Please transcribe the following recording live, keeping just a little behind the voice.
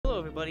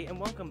everybody, and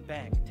welcome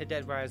back to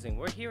Deadrising.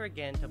 We're here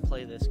again to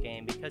play this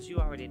game because you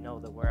already know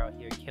that we're out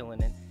here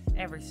killing it.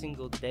 Every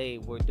single day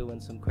we're doing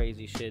some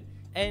crazy shit.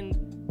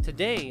 And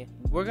today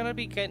we're gonna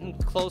be getting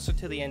closer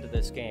to the end of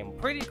this game.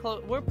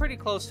 We're pretty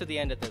close to the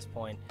end at this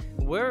point.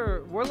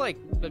 We're like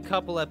a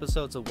couple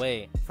episodes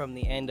away from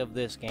the end of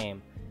this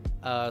game.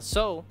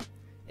 So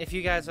if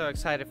you guys are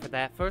excited for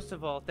that, first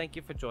of all, thank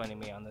you for joining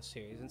me on this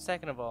series. And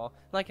second of all,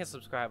 like and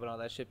subscribe and all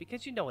that shit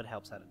because you know it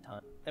helps out a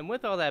ton. And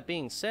with all that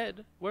being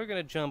said, we're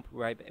going to jump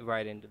right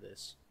into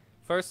this.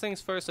 First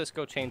things first, let's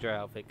go change our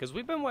outfit because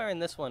we've been wearing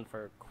this one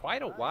for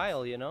quite a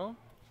while, you know?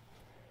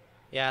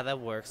 Yeah,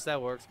 that works.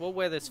 We'll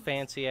wear this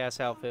fancy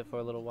ass outfit for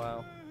a little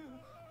while.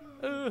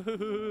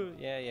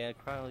 Yeah,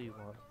 cry all you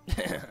want.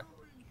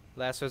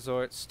 Last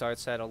resort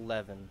starts at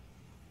 11.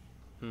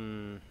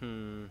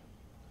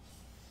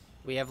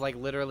 We have like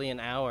literally an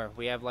hour.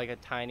 We have like a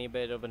tiny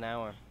bit of an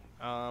hour.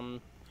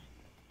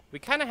 We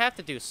kind of have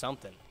to do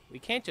something. We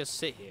can't just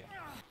sit here.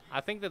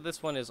 I think that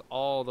this one is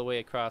all the way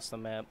across the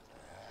map.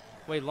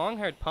 Wait,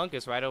 long-haired punk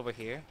is right over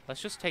here. Let's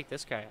just take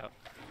this guy out.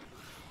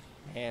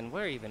 And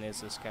where even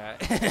is this guy?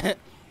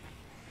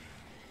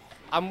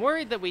 I'm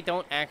worried that we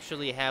don't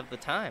actually have the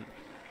time.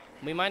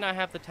 We might not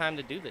have the time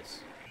to do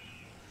this.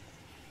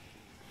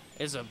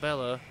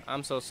 Isabella,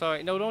 I'm so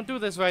sorry. No, don't do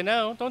this right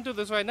now. Don't do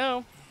this right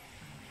now.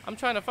 I'm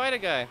trying to fight a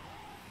guy.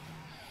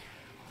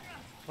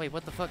 Wait,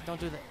 what the fuck? Don't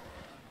do that.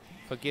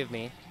 Forgive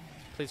me.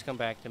 Please come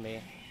back to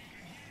me.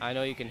 I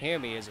know you can hear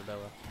me,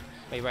 Isabella.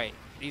 Wait, right.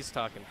 He's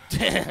talking.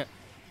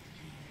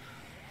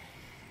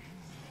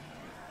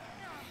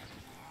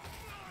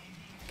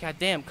 God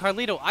damn,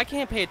 Carlito, I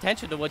can't pay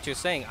attention to what you're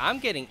saying. I'm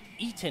getting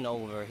eaten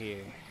over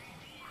here.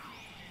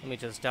 Let me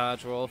just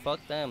dodge roll.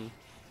 Fuck them.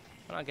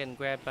 I'm not getting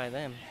grabbed by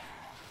them.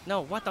 No,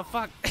 what the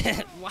fuck?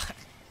 What?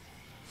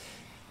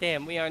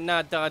 Damn, we are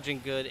not dodging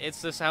good.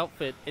 It's this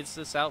outfit. It's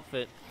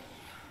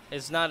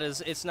not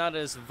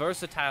as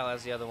versatile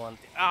as the other one.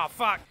 Oh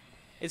fuck!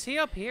 Is he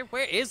up here?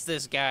 Where is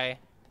this guy?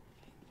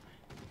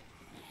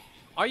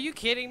 Are you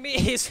kidding me?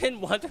 He's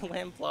in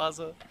Wonderland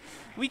Plaza.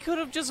 We could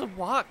have just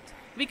walked.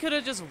 We could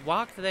have just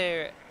walked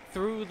there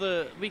through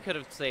the. We could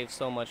have saved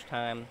so much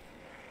time.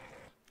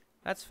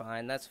 That's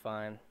fine. That's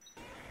fine.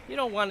 You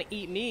don't want to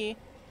eat me.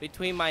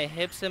 Between my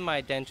hips and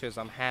my dentures,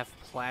 I'm half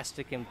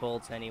plastic and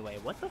bolts anyway.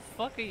 What the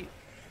fuck are you?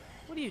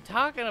 What are you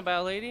talking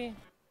about, lady?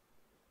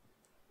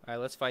 Alright,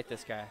 let's fight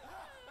this guy.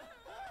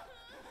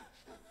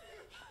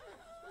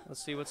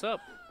 Let's see what's up.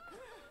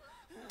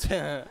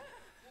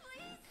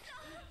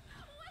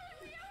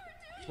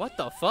 What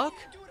the fuck?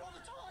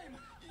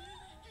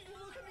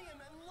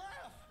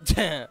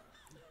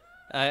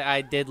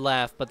 I did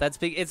laugh, but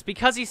it's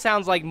because he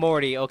sounds like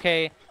Morty,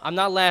 okay? I'm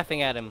not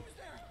laughing at him.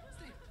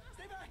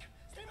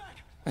 Stay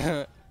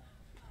back.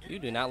 You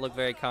do not look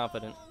very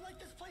confident.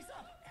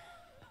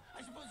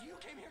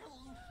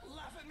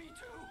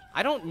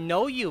 I don't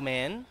know you,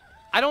 man.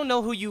 I don't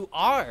know who you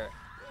are.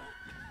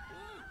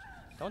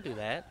 Don't do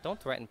that.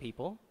 Don't threaten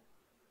people.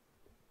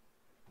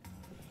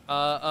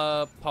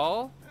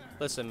 Paul?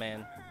 Listen,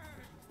 man.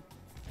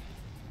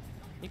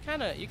 You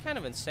kind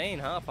of insane,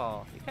 huh,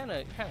 Paul? You kind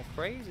of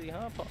crazy,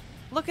 huh, Paul?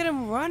 Look at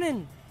him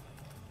running.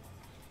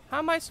 How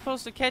am I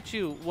supposed to catch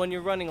you when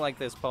you're running like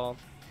this, Paul?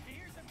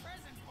 Here's a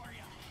present for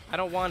you. I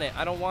don't want it.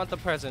 I don't want the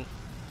present.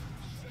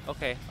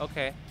 Okay.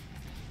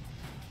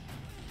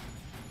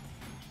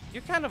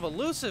 You're kind of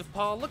elusive,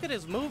 Paul. Look at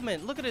his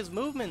movement. Look at his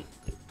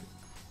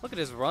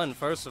run,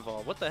 first of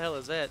all. What the hell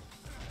is that?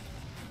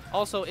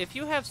 Also, if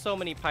you have so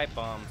many pipe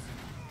bombs,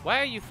 why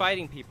are you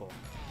fighting people?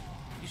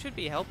 You should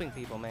be helping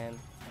people, man.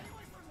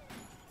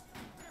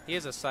 He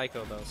is a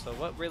psycho, though, so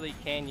what really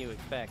can you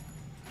expect?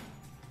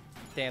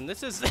 Damn,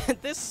 this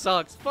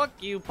sucks. Fuck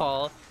you,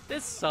 Paul.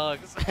 This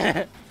sucks.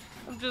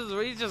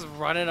 He's just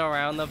running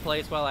around the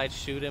place while I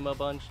shoot him a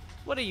bunch.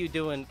 What are you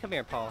doing? Come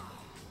here, Paul.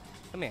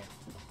 Come here.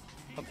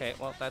 Okay,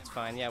 well, that's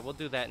fine. Yeah, we'll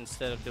do that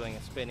instead of doing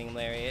a spinning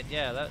lariat.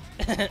 Yeah,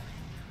 that...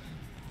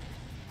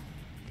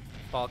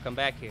 Paul, come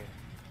back here.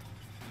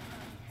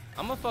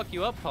 I'm gonna fuck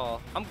you up,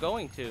 Paul. I'm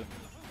going to.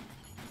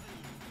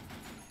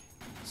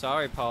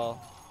 Sorry,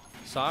 Paul.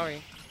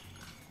 Sorry.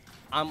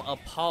 I'm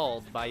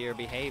appalled by your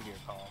behavior,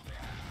 Paul.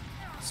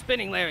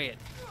 Spinning lariat.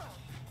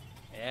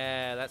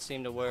 Yeah, that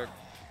seemed to work.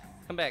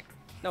 Come back.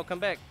 No, come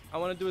back. I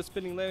want to do a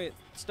spinning lariat.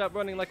 Stop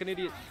running like an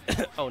idiot.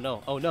 Oh,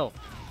 no. Oh, no.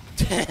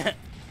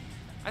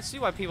 I see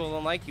why people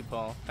don't like you,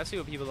 Paul. I see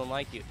why people don't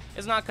like you.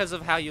 It's not because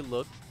of how you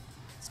look.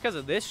 It's because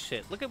of this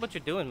shit. Look at what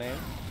you're doing, man.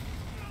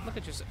 Look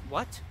at your...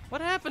 What?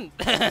 What happened?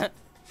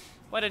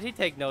 Why did he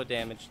take no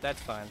damage?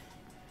 That's fine.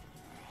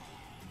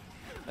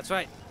 That's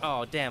right.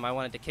 Oh, damn. I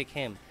wanted to kick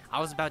him. I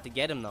was about to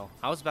get him, though.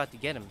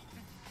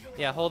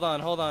 Yeah, hold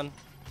on.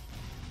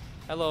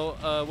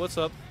 Hello, what's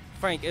up?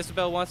 Frank,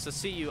 Isabel wants to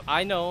see you.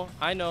 I know.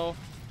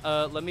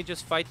 Let me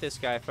just fight this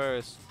guy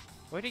first.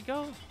 Where'd he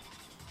go?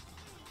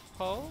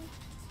 Paul?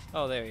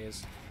 Oh, there he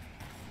is.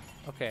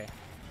 Okay.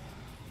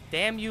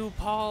 Damn you,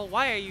 Paul.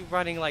 Why are you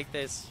running like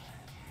this?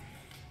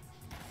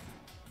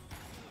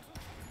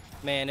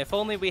 Man, if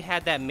only we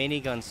had that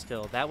minigun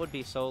still. That would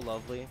be so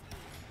lovely.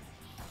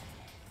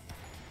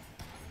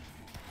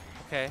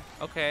 Okay,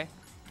 okay.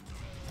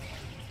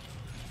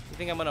 You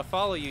think I'm gonna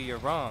follow you? You're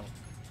wrong.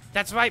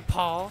 That's right,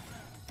 Paul.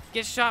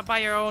 Get shot by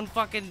your own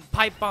fucking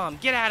pipe bomb.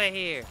 Get out of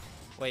here.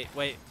 Wait,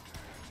 wait.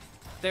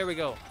 There we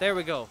go. There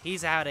we go.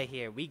 He's out of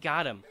here. We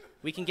got him.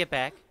 We can get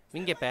back. We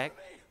can get back.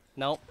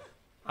 Nope.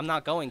 I'm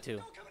not going to.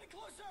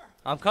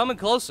 I'm coming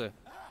closer.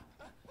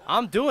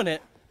 I'm doing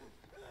it.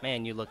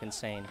 Man, you look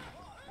insane.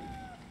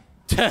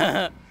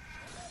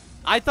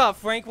 I thought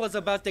Frank was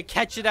about to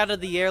catch it out of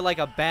the air like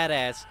a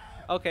badass.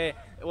 Okay,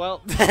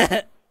 well,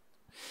 you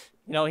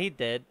know, he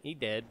did,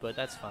 but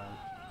that's fine.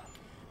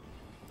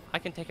 I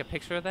can take a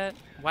picture of that?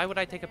 Why would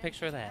I take a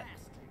picture of that?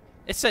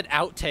 It said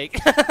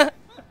outtake.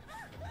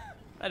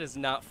 That is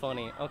not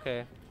funny.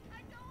 Okay.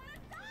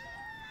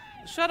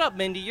 Shut up,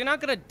 Mindy. You're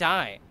not gonna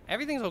die.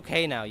 Everything's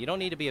okay now. You don't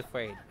need to be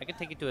afraid. I can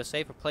take you to a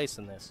safer place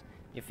than this.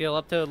 You feel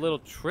up to a little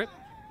trip?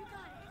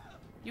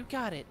 You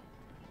got it.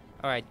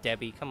 Alright,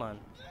 Debbie, come on.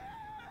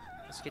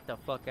 Let's get the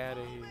fuck out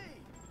of here.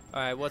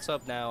 Alright, what's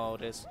up now,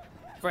 Otis?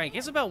 Frank,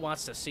 Isabel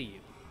wants to see you.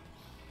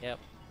 Yep.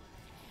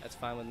 That's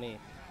fine with me.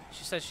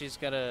 She says she's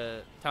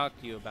gonna talk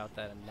to you about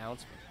that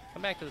announcement.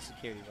 Come back to the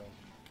security room.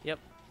 Yep.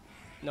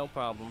 No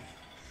problem.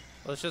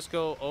 Let's just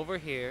go over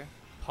here.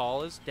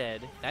 Paul is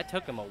dead. That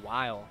took him a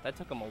while. That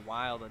took him a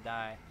while to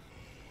die.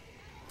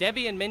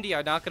 Debbie and Mindy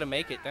are not gonna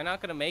make it. They're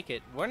not gonna make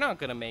it. We're not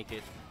gonna make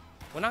it.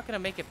 We're not gonna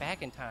make it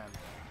back in time.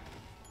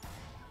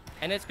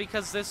 And it's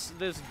because this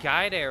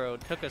guide arrow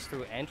took us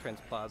through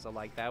Entrance Plaza.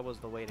 Like, that was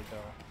the way to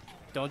go.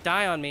 Don't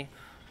die on me.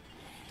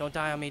 Don't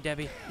die on me,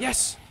 Debbie.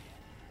 Yes!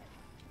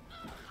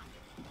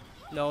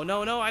 No,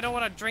 no, no. I don't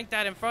want to drink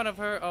that in front of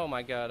her. Oh,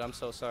 my God. I'm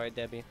so sorry,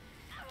 Debbie.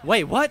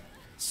 Wait, what?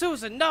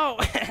 Susan, no!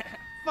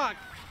 Fuck.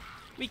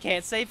 We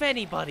can't save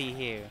anybody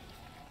here.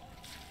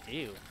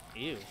 Ew.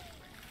 Ew.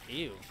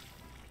 Ew.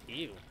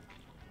 Ew.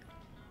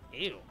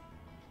 Ew. What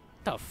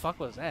the fuck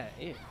was that?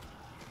 Ew.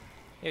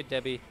 Here,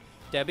 Debbie.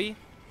 Debbie?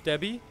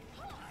 Debbie?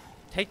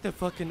 Take the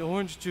fucking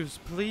orange juice,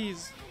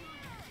 please.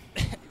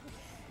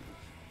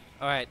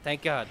 Alright,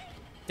 thank God.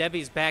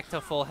 Debbie's back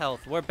to full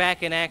health. We're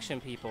back in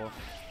action, people.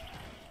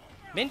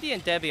 Mindy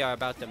and Debbie are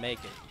about to make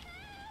it.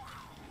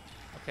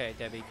 Okay,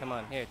 Debbie, come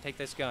on. Here, take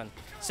this gun.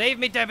 Save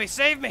me, Debbie!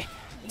 Save me!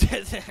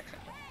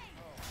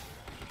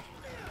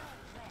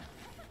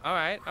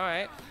 Alright,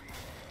 alright.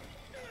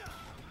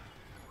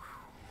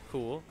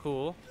 Cool,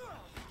 cool.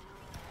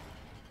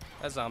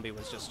 That zombie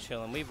was just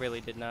chilling. We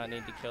really did not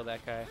need to kill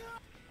that guy.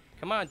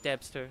 Come on,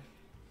 Debster.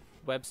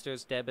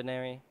 Webster's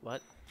debonair.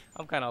 What?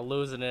 I'm kind of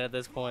losing it at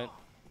this point.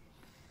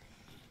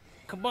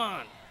 Come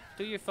on.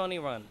 Do your funny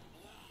run.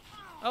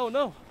 Oh,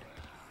 no.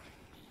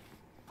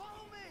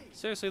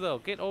 Seriously, though.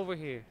 Get over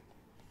here.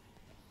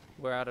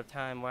 We're out of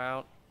time. We're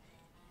out.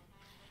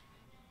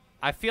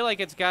 I feel like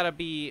it's got to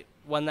be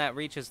when that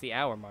reaches the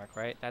hour mark,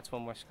 right? That's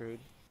when we're screwed.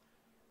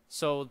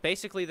 So,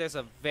 basically, there's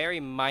a very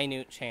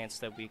minute chance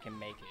that we can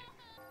make it.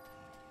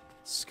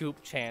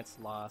 Scoop chance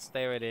lost.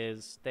 There it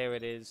is. There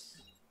it is.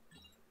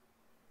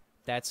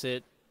 That's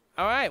it.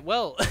 Alright,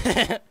 well.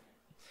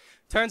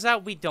 Turns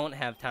out we don't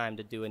have time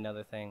to do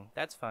another thing.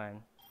 That's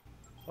fine.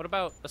 What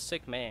about a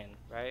sick man,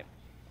 right?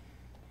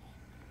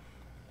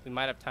 We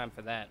might have time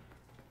for that.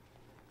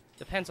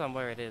 Depends on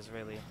where it is,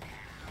 really.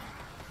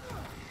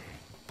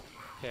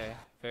 Okay.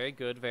 Very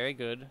good, very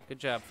good. Good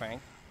job,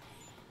 Frank.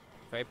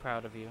 Very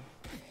proud of you.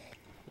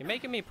 You're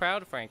making me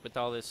proud, Frank, with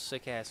all this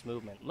sick-ass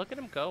movement. Look at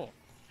him go.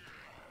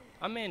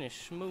 My man is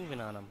schmoving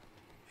on him.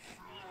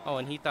 Oh,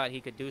 and he thought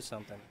he could do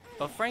something.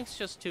 But Frank's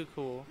just too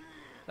cool.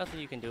 Nothing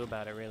you can do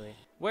about it, really.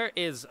 Where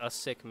is a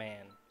sick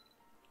man?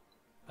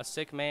 A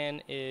sick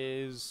man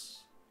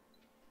is...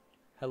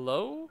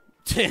 Hello?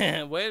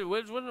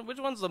 Which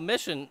one's the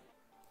mission?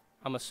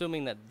 I'm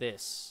assuming that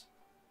this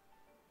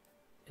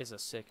is a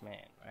sick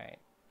man, right?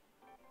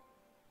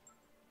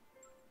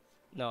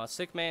 No, a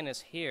sick man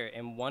is here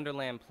in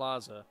Wonderland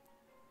Plaza.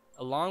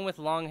 Along with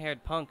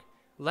long-haired punk.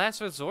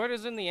 Last Resort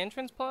is in the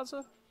Entrance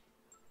Plaza?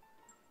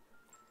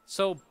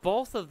 So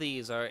both of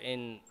these are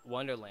in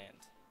Wonderland.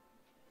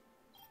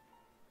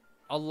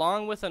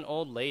 Along with an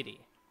old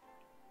lady.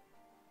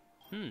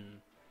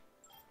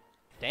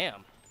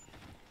 Damn.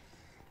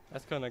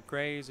 That's kind of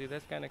crazy.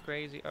 That's kind of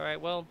crazy.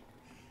 Alright, well,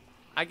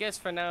 I guess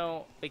for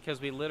now, because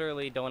we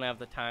literally don't have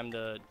the time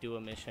to do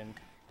a mission,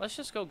 let's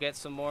just go get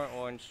some more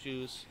orange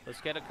juice.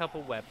 Let's get a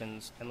couple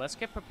weapons. And let's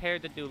get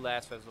prepared to do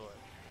Last Resort.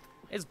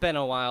 It's been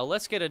a while.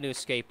 Let's get a new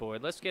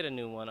skateboard. Let's get a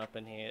new one up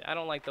in here. I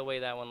don't like the way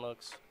that one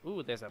looks.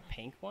 Ooh, there's a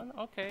pink one?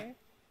 Okay.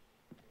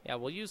 Yeah,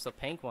 we'll use the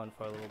pink one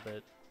for a little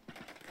bit.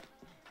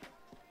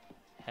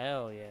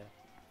 Hell yeah.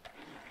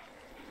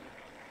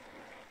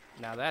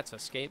 Now that's a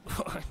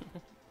skateboard.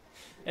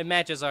 It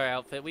matches our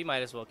outfit. We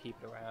might as well keep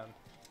it around.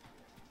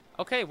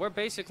 Okay, we're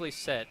basically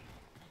set.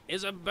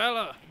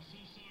 Isabella!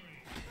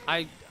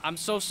 I'm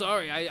so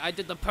sorry. I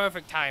did the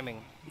perfect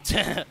timing.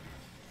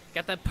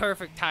 Got that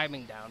perfect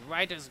timing down.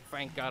 Right as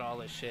Frank got all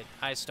his shit,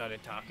 I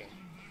started talking.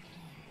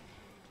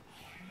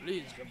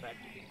 Please come back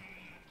to me.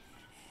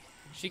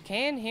 She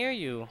can hear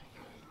you.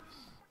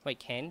 Wait,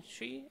 can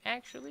she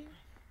actually?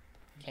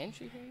 Can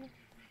she hear you?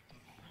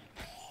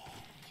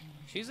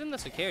 She's in the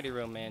security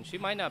room, man. She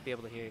might not be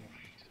able to hear you.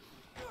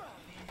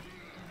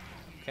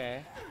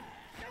 Okay.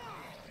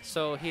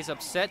 So he's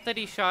upset that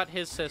he shot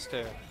his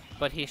sister,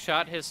 but he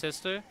shot his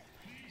sister?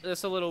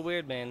 That's a little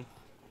weird, man.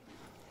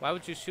 Why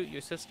would you shoot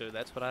your sister?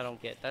 That's what I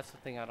don't get. That's the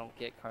thing I don't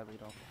get,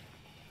 Carlito.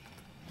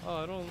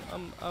 Oh,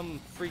 I'm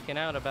freaking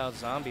out about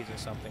zombies or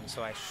something,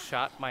 so I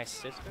shot my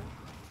sister?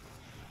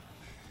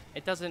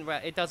 It doesn't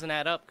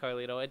add up,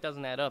 Carlito. It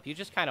doesn't add up. You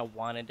just kind of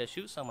wanted to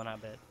shoot someone, I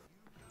bet.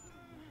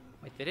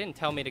 Wait, they didn't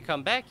tell me to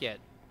come back yet.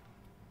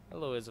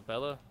 Hello,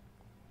 Isabella.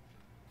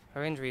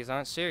 Her injuries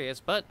aren't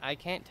serious, but I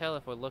can't tell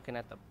if we're looking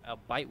at a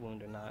bite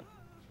wound or not.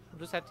 We'll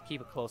just have to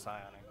keep a close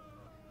eye on her.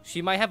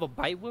 She might have a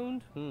bite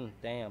wound?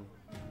 Damn.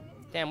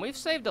 Damn, we've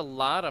saved a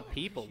lot of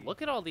people.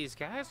 Look at all these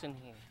guys in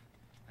here.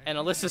 And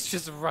Alyssa's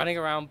just running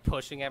around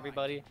pushing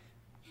everybody.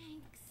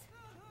 Thanks.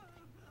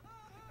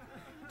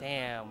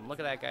 Damn,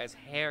 look at that guy's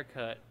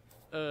haircut.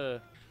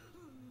 Ew,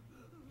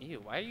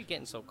 why are you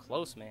getting so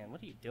close, man?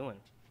 What are you doing?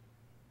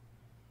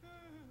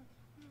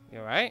 You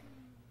alright?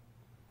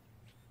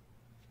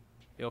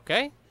 You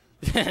okay?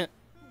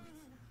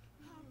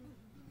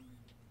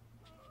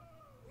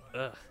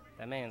 Ugh,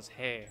 that man's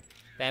hair.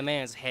 That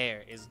man's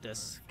hair is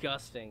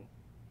disgusting.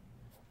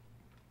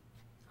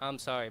 I'm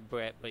sorry,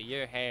 Brett, but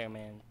your hair,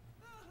 man.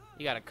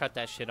 You gotta cut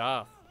that shit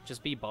off.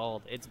 Just be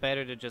bald. It's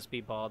better to just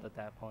be bald at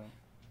that point.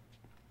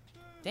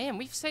 Damn,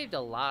 we've saved a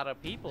lot of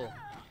people.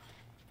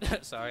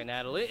 Sorry,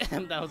 Natalie.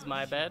 That was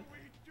my bad.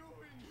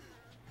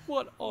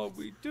 What are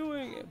we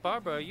doing?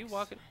 Barbara, are you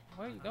walking?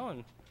 Where are you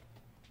going?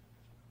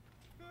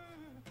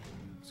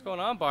 What's going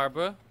on,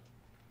 Barbara?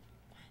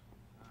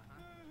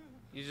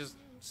 You just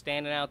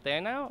standing out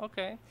there now?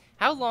 Okay.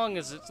 How long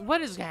is it?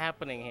 What is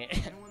happening here?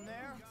 Anyone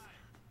there?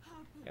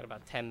 Got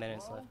about 10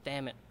 minutes left.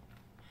 Damn it.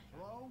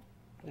 Hello?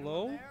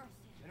 Hello?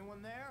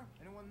 Anyone there?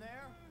 Anyone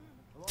there?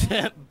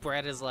 Hello?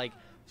 Brad is like,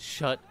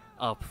 shut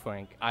up,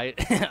 Frank.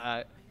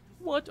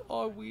 What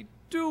are we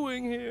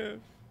doing here?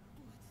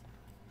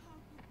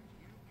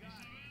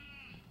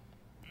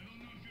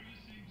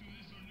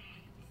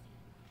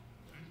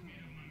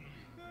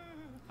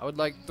 I would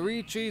like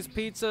 3 cheese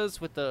pizzas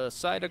with a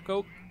side of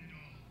Coke.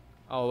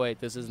 Oh wait,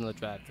 this isn't the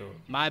drive-thru.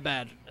 My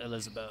bad,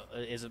 Elizabeth.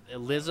 Is it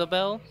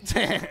Elizabeth?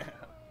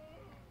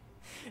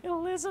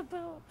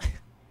 Elizabeth.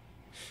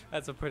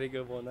 That's a pretty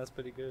good one. That's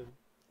pretty good.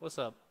 What's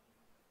up?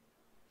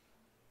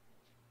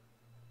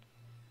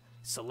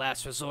 It's the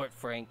last resort,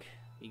 Frank.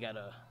 You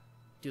gotta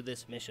do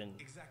this mission.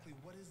 Exactly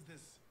what is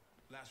this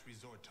last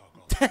resort talk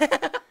all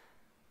about?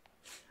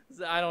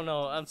 I don't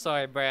know. I'm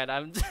sorry, Brad.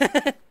 I'm.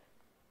 That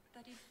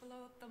he'd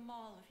blow up the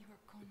mall if you were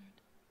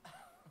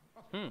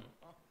cornered.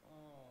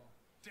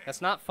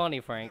 That's not funny,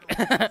 Frank.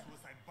 Suicide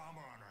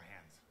bomber on our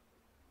hands.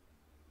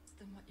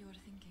 Than what you were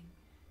thinking.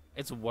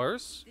 It's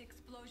worse. The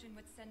explosion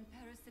would send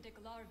parasitic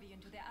larvae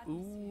into the atmosphere.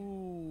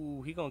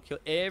 Ooh, he gonna kill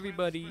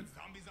everybody.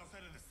 Spread zombies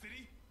outside of the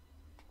city?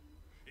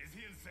 Is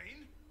he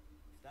insane?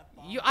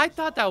 I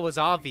thought that was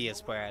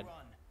obvious, Brad.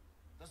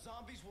 The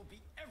zombies will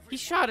be everywhere. He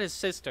shot his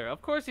sister.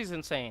 Of course he's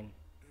insane.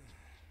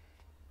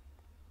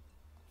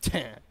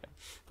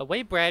 The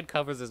way Brad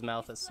covers his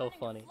mouth is so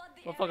funny.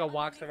 Motherfucker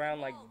walks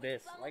around like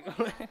this. Like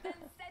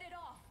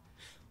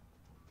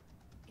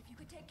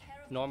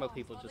normal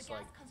people just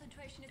like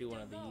do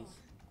one of these.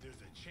 There's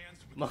a chance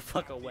we can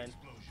Motherfucker stop the went.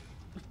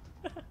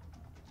 explosion.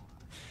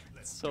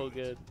 So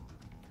good.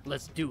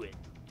 Let's do it.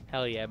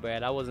 Hell yeah,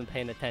 Brad. I wasn't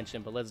paying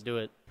attention, but let's do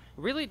it.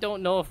 Really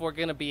don't know if we're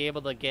gonna be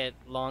able to get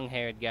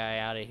long-haired guy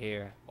out of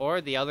here.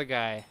 Or the other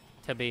guy,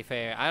 to be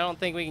fair. I don't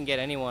think we can get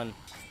anyone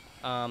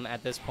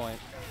at this point.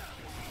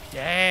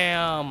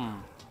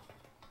 Damn.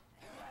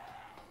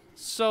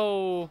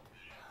 So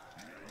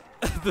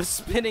the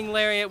spinning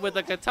lariat with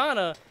a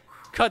katana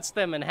cuts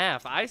them in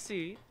half. I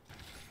see.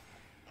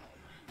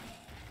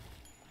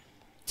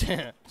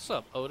 What's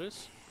up,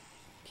 Otis?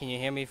 Can you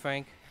hear me,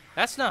 Frank?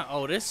 That's not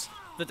Otis.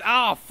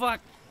 Oh,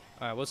 fuck.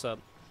 Alright, what's up?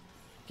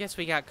 Guess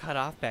we got cut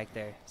off back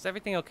there. Is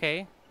everything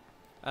okay?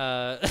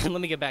 Let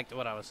me get back to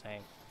what I was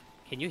saying.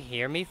 Can you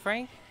hear me,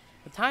 Frank?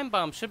 The time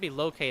bomb should be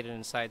located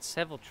inside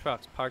several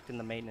trucks parked in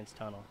the maintenance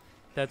tunnel.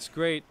 That's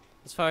great.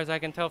 As far as I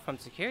can tell from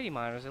security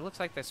monitors, it looks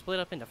like they're split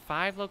up into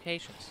 5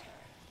 locations.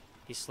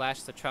 He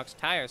slashed the truck's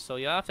tires, so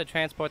you'll have to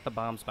transport the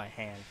bombs by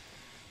hand.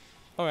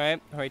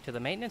 Alright, hurry to the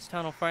maintenance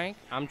tunnel, Frank.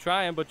 I'm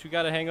trying, but you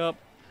gotta hang up.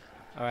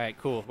 Alright,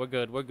 cool. We're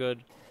good. We're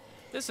good.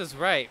 This is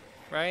right?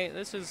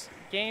 This is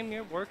game,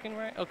 you're working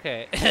right?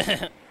 Okay.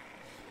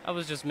 I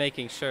was just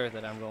making sure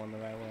that I'm going the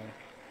right way.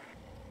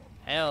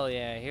 Hell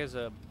yeah, here's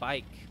a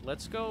bike.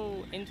 Let's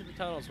go into the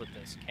tunnels with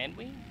this. Can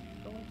we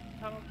go into the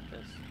tunnels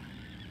with this?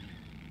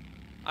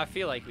 I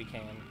feel like we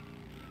can.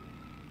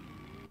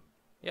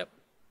 Yep.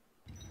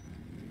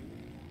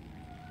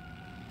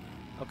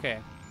 Okay.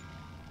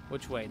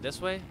 Which way?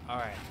 This way?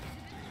 Alright.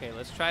 Okay,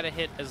 let's try to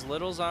hit as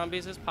little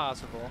zombies as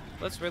possible.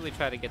 Let's really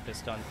try to get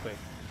this done quick.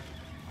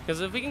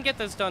 Because if we can get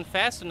this done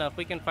fast enough,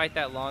 we can fight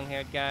that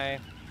long-haired guy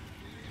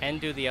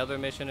and do the other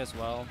mission as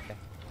well. Okay.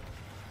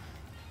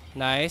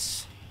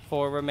 Nice.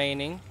 4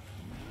 remaining.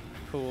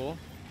 Cool.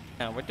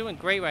 Now, we're doing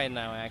great right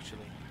now,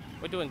 actually.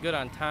 We're doing good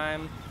on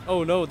time.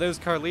 Oh no, there's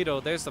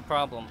Carlito. There's the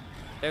problem.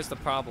 There's the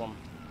problem.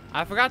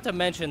 I forgot to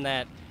mention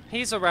that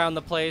he's around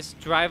the place,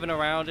 driving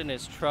around in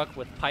his truck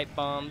with pipe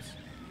bombs.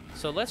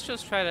 So let's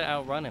just try to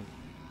outrun him.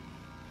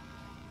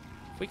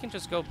 If we can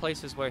just go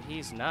places where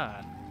he's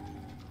not,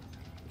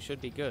 we should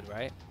be good,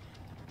 right?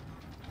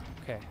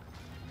 Okay.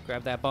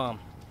 Grab that bomb.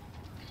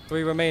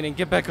 3 remaining.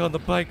 Get back on the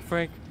bike,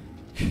 Frank.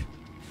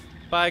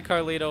 Bye,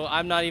 Carlito.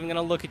 I'm not even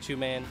gonna look at you,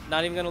 man.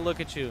 Not even gonna look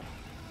at you.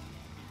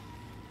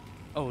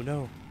 Oh,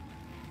 no.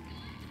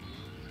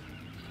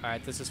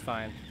 Alright, this is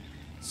fine.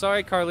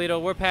 Sorry,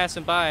 Carlito. We're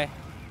passing by.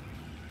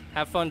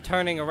 Have fun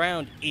turning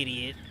around,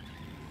 idiot.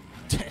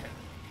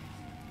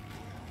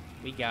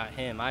 We got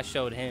him. I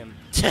showed him.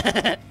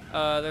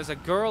 There's a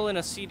girl in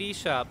a CD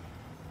shop.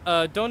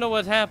 Don't know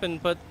what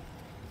happened, but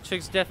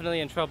chick's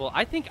definitely in trouble.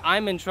 I think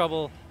I'm in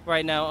trouble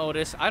right now,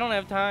 Otis. I don't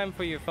have time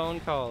for your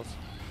phone calls.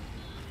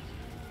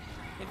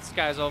 This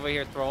guy's over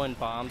here throwing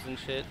bombs and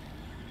shit.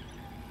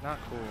 Not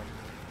cool.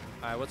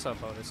 Alright, what's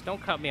up, Otis?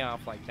 Don't cut me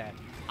off like that.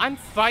 I'm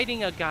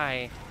fighting a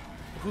guy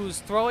who's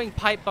throwing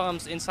pipe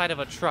bombs inside of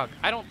a truck.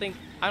 I don't think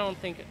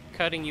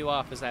cutting you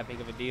off is that big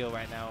of a deal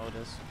right now,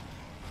 Otis.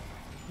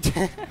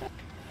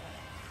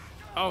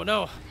 Oh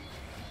no.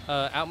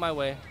 Out my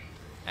way.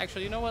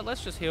 Actually, you know what?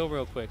 Let's just heal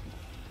real quick.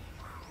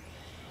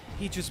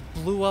 He just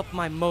blew up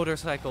my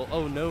motorcycle.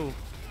 Oh no.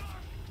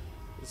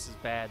 This is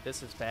bad.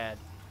 This is bad.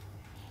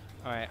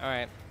 Alright,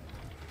 alright.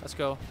 Let's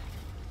go.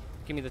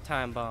 Give me the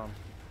time bomb.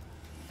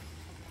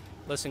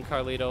 Listen,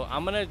 Carlito,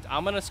 I'm gonna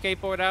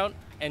skateboard out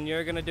and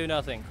you're gonna do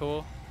nothing.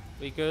 Cool?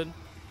 We good?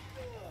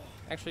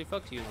 Actually,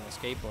 fuck using a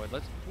skateboard.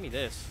 Give me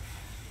this.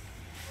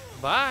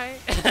 Bye.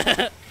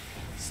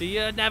 See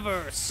ya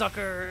never,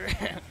 sucker.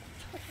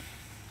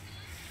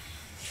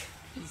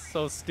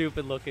 So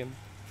stupid looking.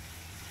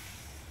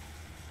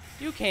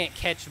 You can't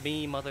catch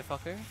me,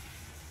 motherfucker.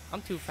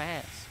 I'm too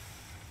fast.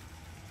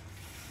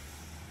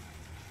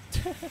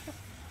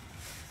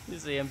 You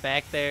see him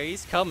back there?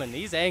 He's coming.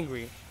 He's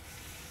angry.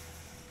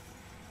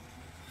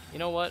 You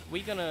know what?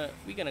 We gonna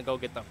go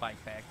get the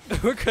bike back.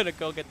 We're gonna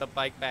go get the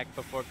bike back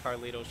before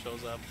Carlito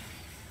shows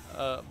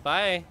up.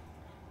 Bye.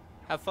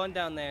 Have fun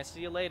down there.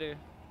 See you later.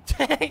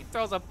 He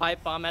throws a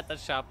pipe bomb at the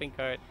shopping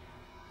cart.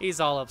 He's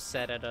all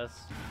upset at us.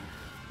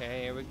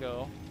 Okay, here we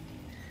go.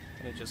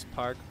 Gonna just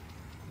park.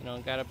 You know,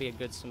 gotta be a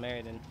good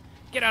Samaritan.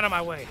 Get out of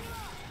my way!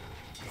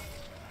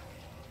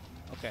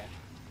 Okay.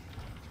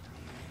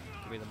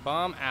 Give me the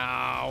bomb.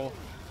 Ow!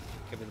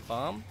 Give me the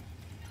bomb.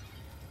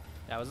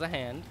 That was a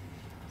hand.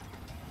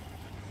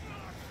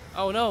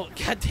 Oh no!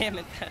 God damn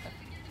it!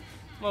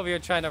 I'm over here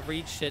trying to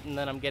read shit and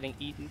then I'm getting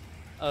eaten.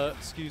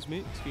 Excuse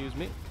me. Excuse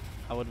me.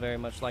 I would very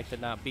much like to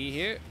not be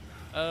here.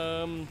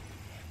 I'm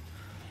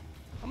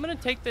gonna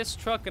take this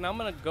truck and I'm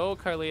gonna go,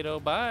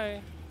 Carlito.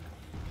 Bye.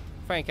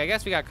 Frank, I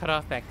guess we got cut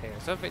off back there.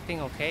 Is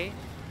everything okay?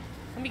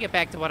 Let me get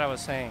back to what I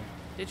was saying.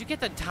 Did you get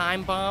the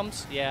time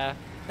bombs? Yeah.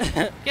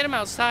 Get them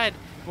outside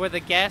where the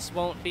gas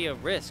won't be a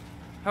risk.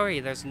 Hurry,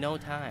 there's no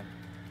time.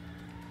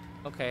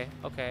 Okay,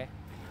 okay.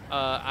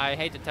 I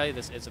hate to tell you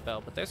this,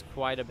 Isabel, but there's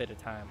quite a bit of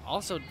time.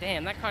 Also,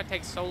 damn, that car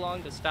takes so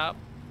long to stop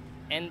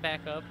and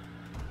back up.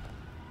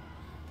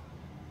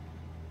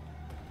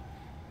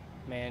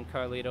 Man,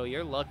 Carlito,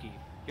 you're lucky.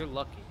 You're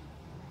lucky.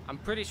 I'm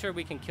pretty sure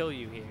we can kill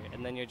you here,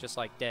 and then you're just,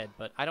 like, dead.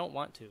 But I don't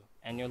want to,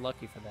 and you're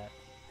lucky for that.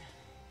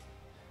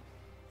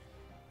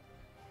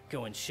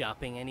 Going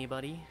shopping,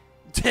 anybody?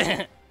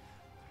 Hey,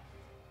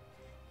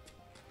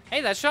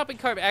 that shopping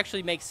cart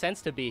actually makes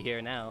sense to be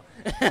here now.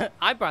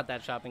 I brought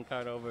that shopping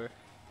cart over.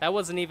 That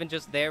wasn't even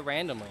just there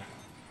randomly.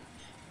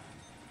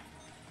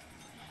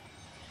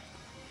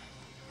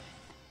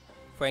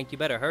 Frank, you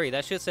better hurry.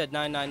 That shit said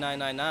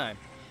 99999.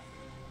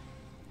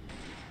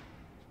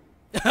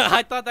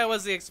 I thought that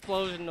was the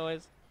explosion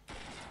noise.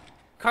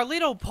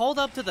 Carlito pulled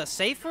up to the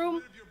safe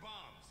room?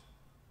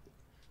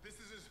 This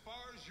is as far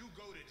as you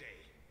go today.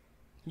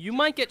 You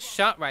might get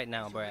shot right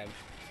now, Brad.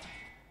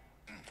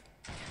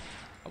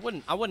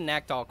 I wouldn't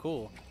act all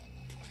cool.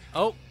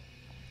 Oh.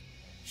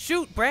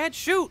 Shoot, Brad,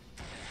 shoot!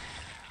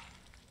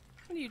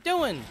 What are you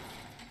doing?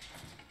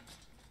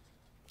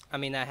 I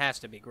mean, that has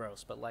to be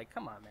gross, but like,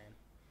 come on, man.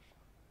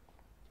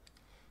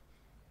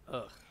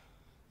 Ugh.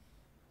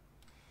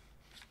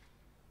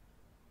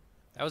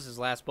 That was his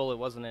last bullet,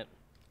 wasn't it?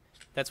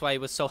 That's why he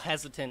was so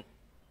hesitant.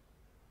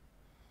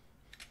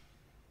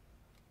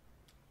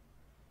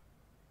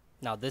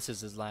 Now this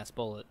is his last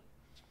bullet.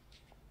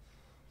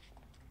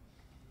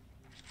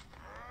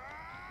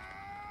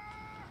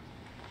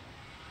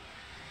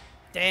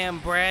 Damn,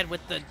 Brad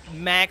with the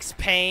max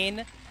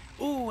pain.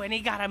 Ooh, and he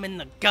got him in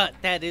the gut.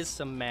 That is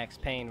some max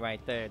pain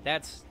right there.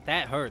 That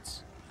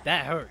hurts.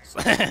 That hurts.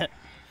 Your terrorist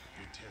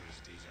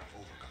days are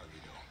over,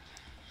 Carlito.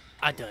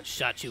 I done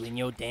shot you in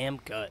your damn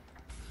gut.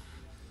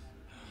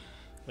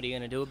 What are you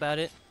gonna do about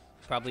it?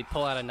 Probably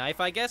pull out a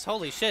knife, I guess?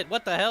 Holy shit,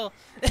 what the hell?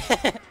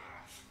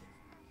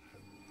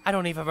 I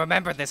don't even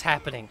remember this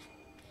happening.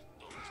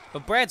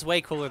 But Brad's way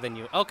cooler than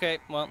you. Okay,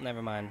 well,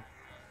 never mind.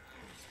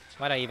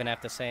 Why'd I even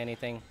have to say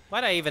anything?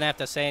 Why'd I even have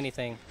to say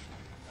anything?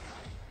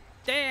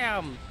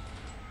 Damn!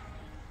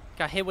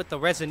 Got hit with the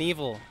Resident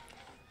Evil.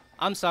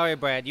 I'm sorry,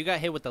 Brad. You got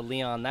hit with the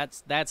Leon. That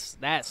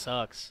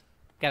sucks.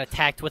 Got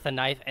attacked with a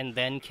knife and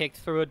then kicked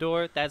through a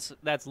door. That's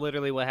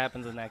literally what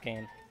happens in that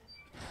game.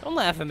 Don't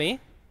laugh at me.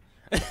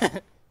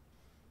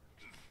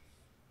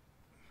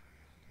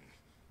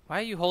 Why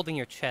are you holding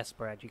your chest,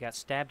 Brad? You got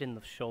stabbed in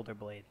the shoulder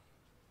blade.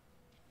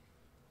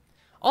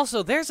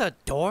 Also, there's a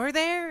door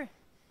there?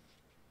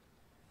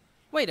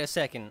 Wait a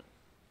second.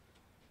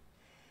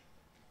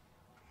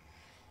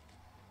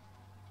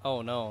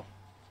 Oh no.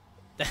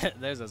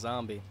 There's a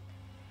zombie.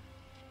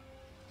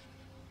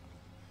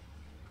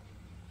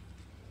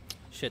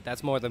 Shit,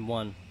 that's more than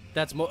one.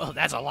 That's more. Oh,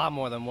 that's a lot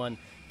more than one.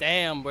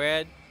 Damn,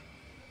 Brad.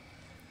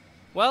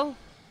 Well,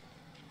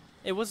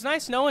 it was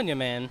nice knowing you,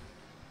 man.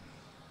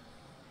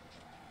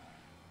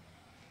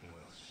 Well,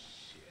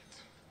 shit.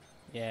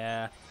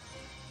 Yeah.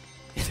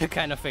 It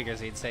kind of figures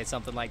he'd say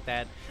something like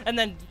that. And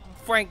then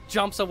Frank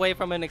jumps away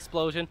from an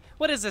explosion.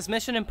 What is this,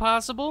 Mission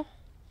Impossible?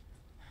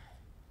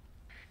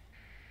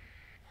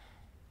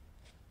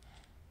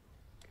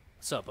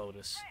 What's up,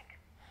 Otis?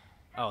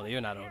 Oh,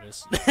 you're not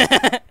Otis.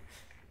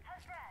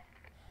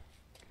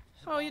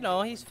 Oh, you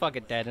know, he's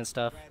fucking dead and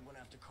stuff.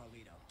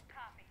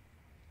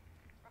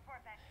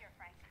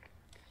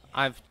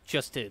 I've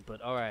just did,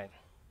 but alright.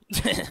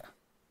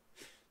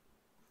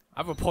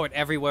 I report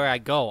everywhere I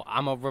go.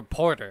 I'm a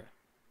reporter.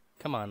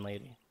 Come on,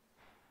 lady.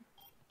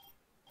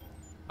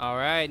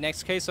 Alright,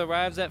 next case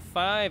arrives at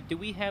 5. Do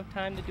we have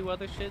time to do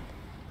other shit?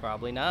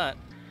 Probably not.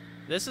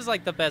 This is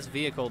like the best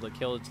vehicle to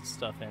kill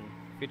stuff in.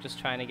 If you're just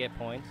trying to get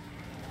points.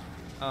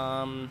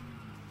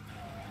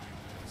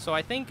 So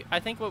I think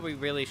what we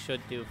really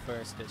should do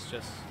first is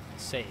just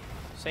save.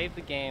 Save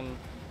the game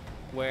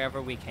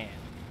wherever we can.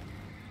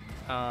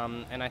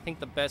 And I think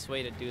the best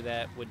way to do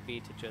that would be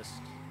to just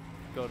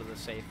go to the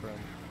safe room.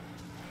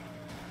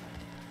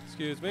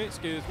 Excuse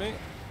me.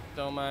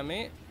 Don't mind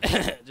me.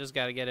 Just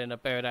gotta get in a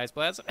Paradise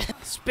Plaza.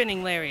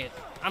 Spinning lariat.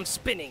 I'm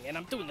spinning and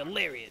I'm doing a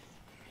lariat.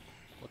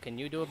 What can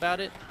you do about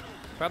it?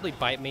 Probably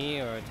bite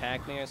me or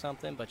attack me or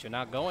something, but you're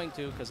not going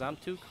to because I'm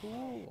too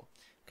cool.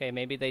 Okay,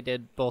 maybe they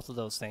did both of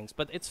those things,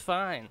 but it's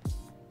fine.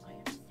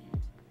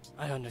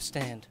 I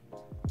understand.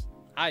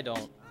 I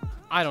don't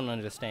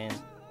understand.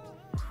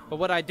 But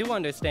what I do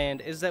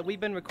understand is that we've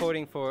been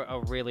recording for a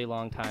really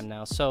long time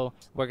now, so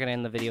we're gonna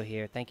end the video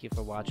here. Thank you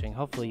for watching.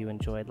 Hopefully you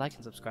enjoyed. Like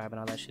and subscribe and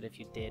all that shit if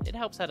you did. It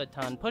helps out a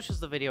ton, pushes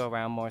the video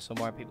around more so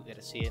more people get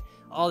to see it.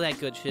 All that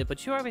good shit,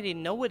 but you already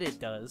know what it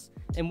does.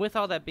 And with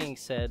all that being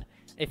said,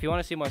 if you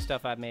want to see more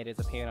stuff I've made, it's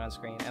appearing on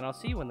screen, and I'll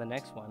see you in the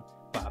next one.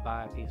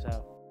 Bye-bye. Peace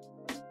out.